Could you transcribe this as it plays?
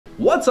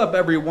What's up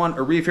everyone,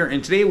 Arif here,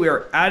 and today we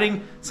are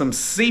adding some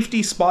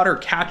safety spotter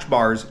catch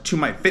bars to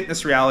my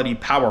Fitness Reality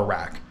power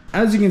rack.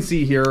 As you can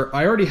see here,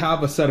 I already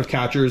have a set of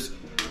catchers,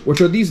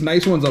 which are these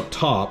nice ones up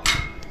top,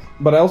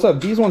 but I also have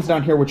these ones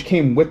down here which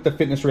came with the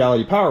Fitness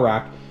Reality power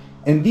rack,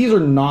 and these are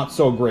not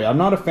so great. I'm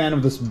not a fan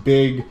of this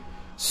big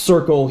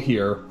circle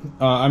here.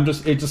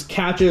 It just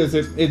catches,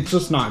 it's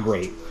just not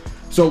great.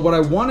 So what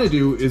I want to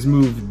do is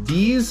move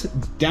these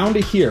down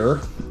to here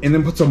and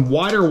then put some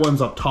wider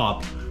ones up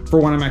top for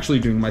when I'm actually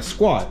doing my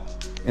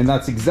squat. And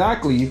that's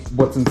exactly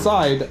what's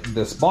inside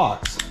this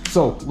box.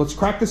 So let's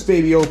crack this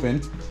baby open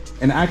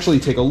and actually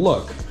take a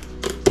look.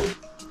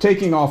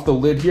 Taking off the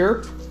lid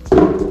here,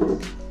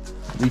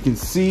 we can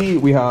see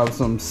we have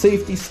some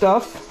safety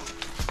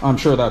stuff. I'm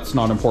sure that's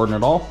not important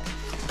at all.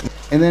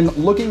 And then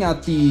looking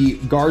at the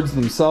guards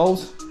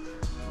themselves,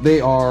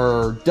 they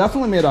are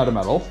definitely made out of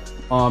metal.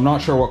 I'm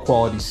not sure what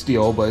quality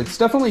steel, but it's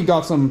definitely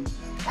got some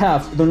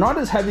heft. They're not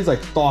as heavy as I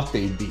thought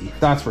they'd be,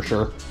 that's for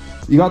sure.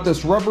 You got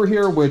this rubber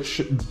here,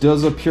 which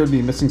does appear to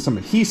be missing some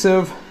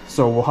adhesive,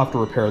 so we'll have to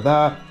repair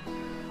that.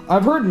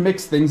 I've heard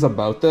mixed things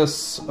about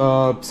this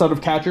set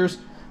of catchers,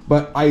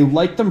 but I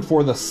like them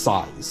for the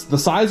size. The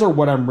size are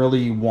what I'm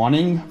really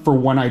wanting for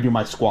when I do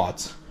my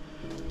squats.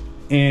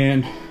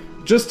 And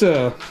just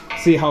to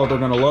see how they're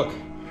gonna look,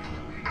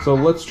 so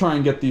let's try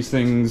and get these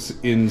things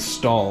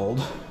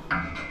installed.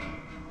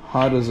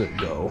 How does it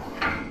go?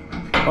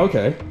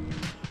 Okay,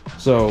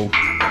 so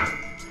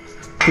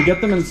to get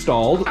them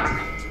installed,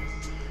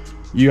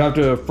 you have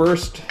to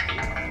first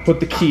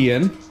put the key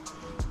in,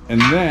 and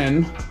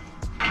then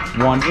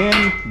one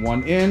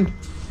in,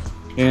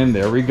 and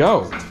there we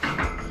go.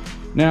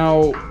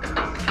 Now,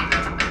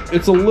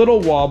 it's a little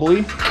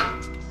wobbly,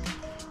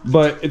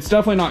 but it's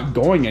definitely not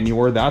going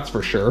anywhere, that's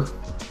for sure.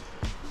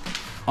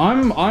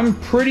 I'm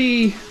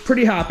pretty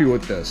happy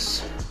with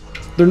this.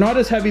 They're not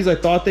as heavy as I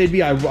thought they'd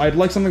be. I'd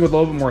like something with a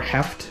little bit more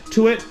heft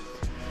to it,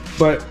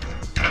 but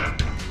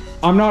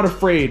I'm not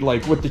afraid.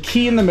 Like with the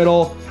key in the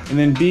middle and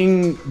then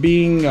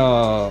being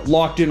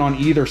locked in on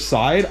either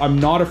side, I'm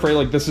not afraid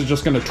like this is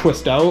just gonna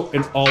twist out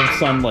and all of a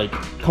sudden like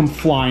come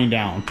flying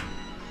down.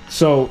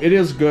 So it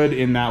is good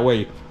in that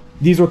way.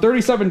 These were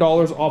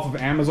 $37 off of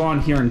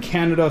Amazon here in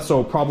Canada,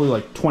 so probably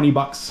like 20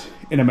 bucks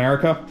in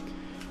America.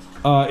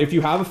 If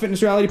you have a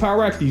Fitness Reality power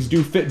rack, these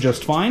do fit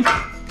just fine.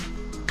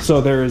 So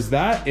there is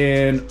that,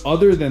 and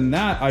other than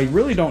that, I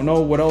really don't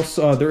know what else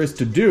there is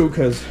to do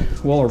because,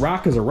 well, a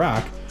rack is a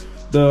rack.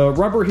 The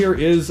rubber here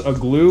is a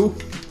glue,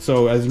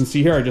 so as you can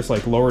see here, I just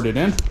like lowered it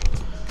in.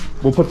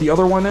 We'll put the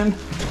other one in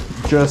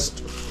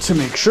just to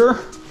make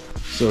sure.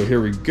 So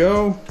here we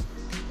go.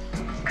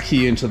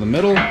 Key into the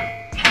middle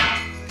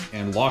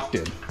and locked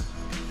in.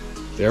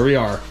 There we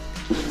are.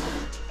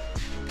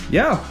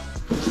 Yeah,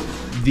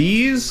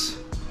 these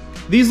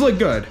look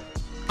good.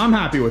 I'm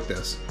happy with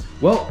this.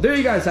 Well, there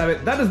you guys have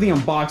it. That is the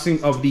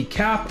unboxing of the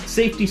CAP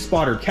Safety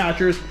Spotter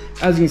Catchers.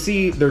 As you can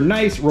see, they're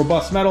nice,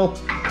 robust metal.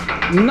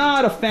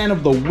 Not a fan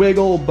of the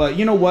wiggle, but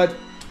you know what?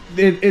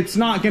 It's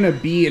not gonna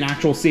be an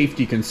actual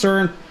safety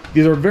concern.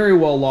 These are very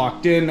well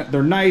locked in.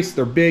 They're nice,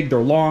 they're big, they're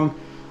long.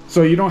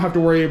 So you don't have to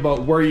worry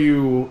about where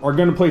you are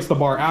gonna place the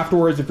bar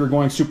afterwards if you're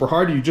going super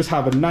hard. You just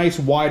have a nice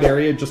wide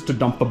area just to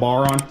dump the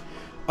bar on.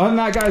 Other than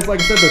that, guys, like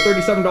I said, they're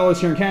 $37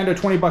 here in Canada,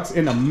 20 bucks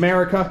in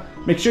America.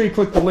 Make sure you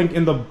click the link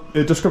in the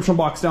description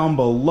box down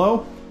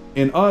below.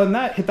 And other than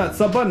that, hit that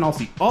sub button. I'll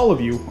see all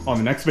of you on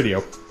the next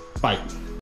video. Bye.